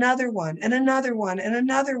and another one and another one and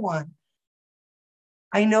another one.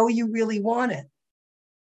 I know you really want it.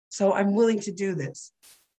 So I'm willing to do this.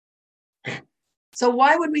 So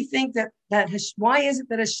why would we think why is it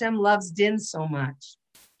that Hashem loves din so much?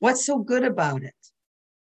 What's so good about it?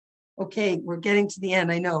 Okay, we're getting to the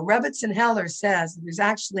end. I know. Rebbetzin Heller says there's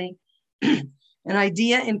actually an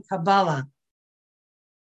idea in Kabbalah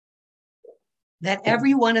that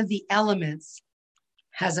every one of the elements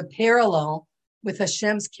has a parallel with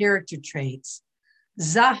Hashem's character traits.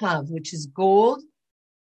 Zahav, which is gold,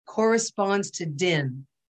 corresponds to din,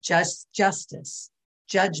 justice,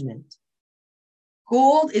 judgment.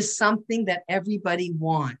 Gold is something that everybody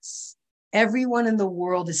wants. Everyone in the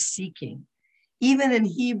world is seeking. Even in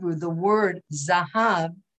Hebrew, the word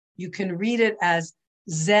zahav, you can read it as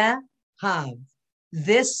zehav.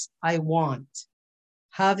 This I want.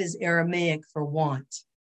 Hav is Aramaic for want.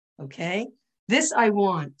 Okay? This I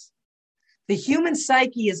want. The human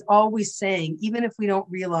psyche is always saying, even if we don't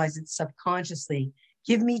realize it subconsciously,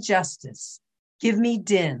 give me justice. Give me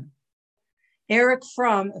din. Erich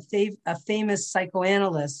Fromm, a famous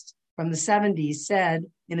psychoanalyst from the 70s, said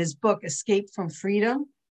in his book, Escape from Freedom,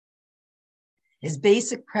 his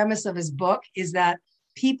basic premise of his book is that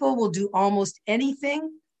people will do almost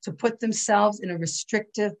anything to put themselves in a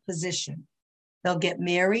restrictive position. They'll get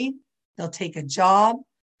married, they'll take a job,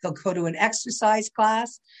 they'll go to an exercise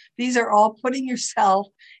class. These are all putting yourself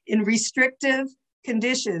in restrictive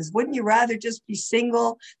conditions. Wouldn't you rather just be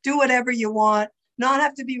single, do whatever you want, not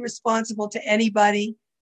have to be responsible to anybody,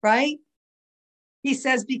 right? He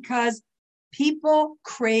says because people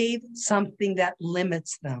crave something that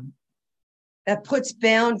limits them, that puts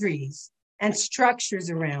boundaries and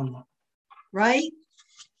structures around them, right?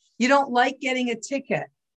 You don't like getting a ticket,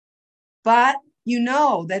 but you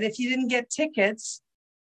know that if you didn't get tickets,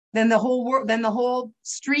 then the whole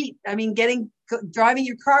street, driving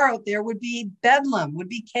your car out there would be bedlam, would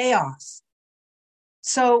be chaos.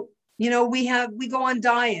 So, we go on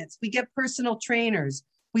diets, we get personal trainers,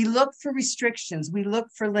 we look for restrictions, we look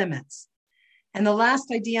for limits. And the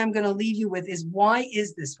last idea I'm going to leave you with is why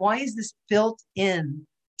is this? Why is this built in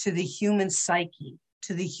to the human psyche,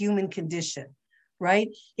 to the human condition, right?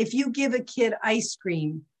 If you give a kid ice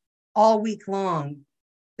cream all week long,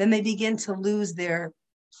 then they begin to lose their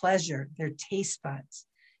pleasure, their taste buds.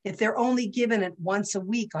 If they're only given it once a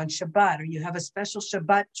week on Shabbat, or you have a special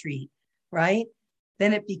Shabbat treat, right?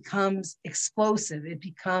 Then it becomes explosive. It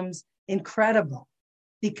becomes incredible.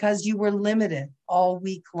 because you were limited all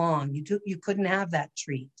week long. You couldn't have that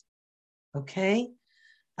treat. Okay?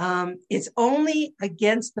 It's only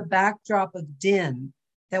against the backdrop of din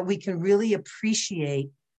that we can really appreciate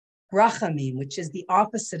rachamim, which is the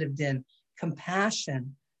opposite of din,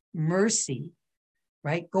 compassion, mercy,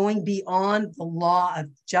 right? Going beyond the law of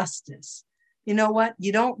justice. You know what?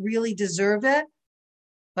 You don't really deserve it,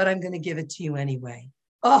 but I'm going to give it to you anyway.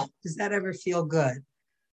 Oh, does that ever feel good?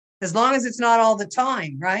 As long as it's not all the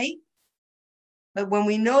time, right? But when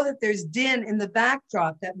we know that there's din in the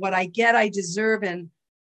backdrop, that what I get, I deserve, and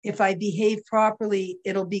if I behave properly,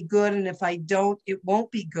 it'll be good, and if I don't, it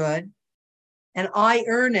won't be good, and I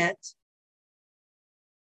earn it,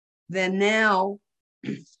 then now,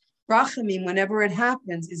 rachamim, whenever it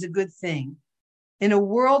happens, is a good thing. In a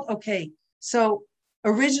world, okay, so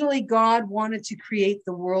originally God wanted to create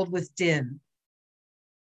the world with din.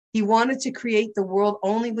 He wanted to create the world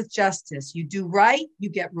only with justice. You do right, you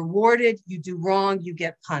get rewarded. You do wrong, you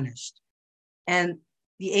get punished. And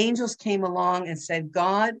the angels came along and said,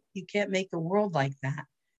 God, you can't make the world like that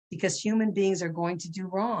because human beings are going to do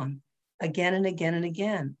wrong again and again and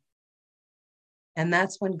again. And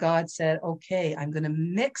that's when God said, okay, I'm going to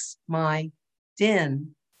mix my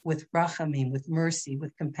din with rachamim, with mercy,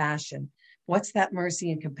 with compassion. What's that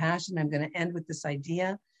mercy and compassion? I'm going to end with this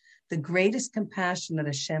idea. The greatest compassion that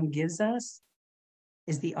Hashem gives us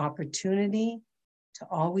is the opportunity to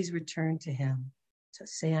always return to him, to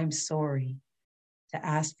say, I'm sorry, to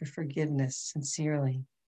ask for forgiveness sincerely,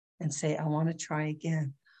 and say, I want to try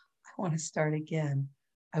again. I want to start again.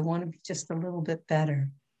 I want to be just a little bit better.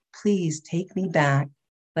 Please take me back.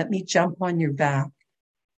 Let me jump on your back.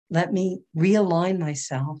 Let me realign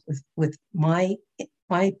myself with my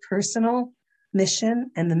personal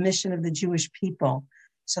mission and the mission of the Jewish people,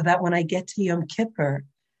 so that when I get to Yom Kippur,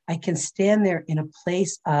 I can stand there in a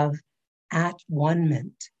place of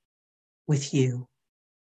at-one-ment with you,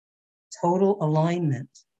 total alignment.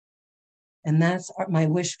 And that's my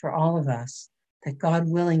wish for all of us, that God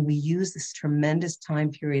willing, we use this tremendous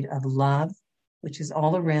time period of love, which is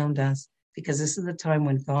all around us, because this is the time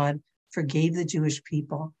when God forgave the Jewish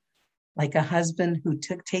people, like a husband who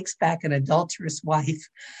takes back an adulterous wife,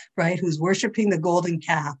 right? Who's worshiping the golden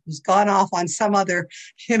calf, who's gone off on some other,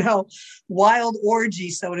 wild orgy,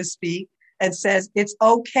 so to speak, and says, it's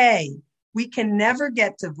okay. We can never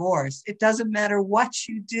get divorced. It doesn't matter what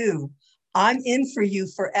you do. I'm in for you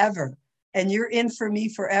forever, and you're in for me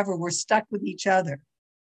forever. We're stuck with each other.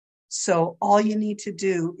 So all you need to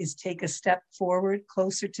do is take a step forward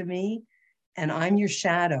closer to me, and I'm your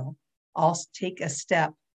shadow. I'll take a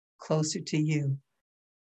step closer to you.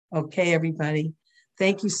 Okay, everybody.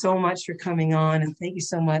 Thank you so much for coming on, and thank you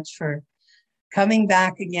so much for coming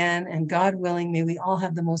back again. And God willing, may we all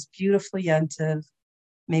have the most beautiful Yontiv.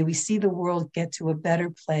 May we see the world get to a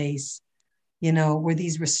better place, where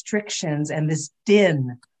these restrictions and this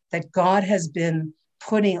din that God has been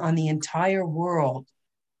putting on the entire world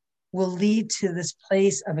will lead to this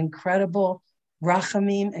place of incredible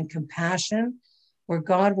rachamim and compassion, where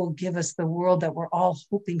God will give us the world that we're all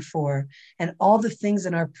hoping for, and all the things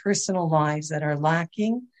in our personal lives that are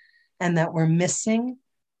lacking and that we're missing,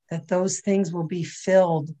 that those things will be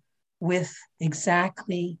filled with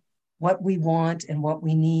exactly what we want and what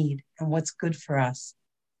we need and what's good for us.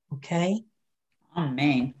 Okay?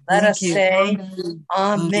 Amen. Let us say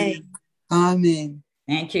Amen. Amen.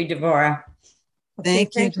 Thank you, Devorah. Okay,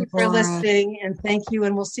 Thank you, you for Devorah. listening, and thank you.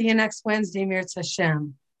 And we'll see you next Wednesday, Mirz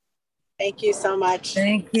Hashem. Thank you so much.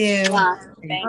 Thank you. Wow. Thank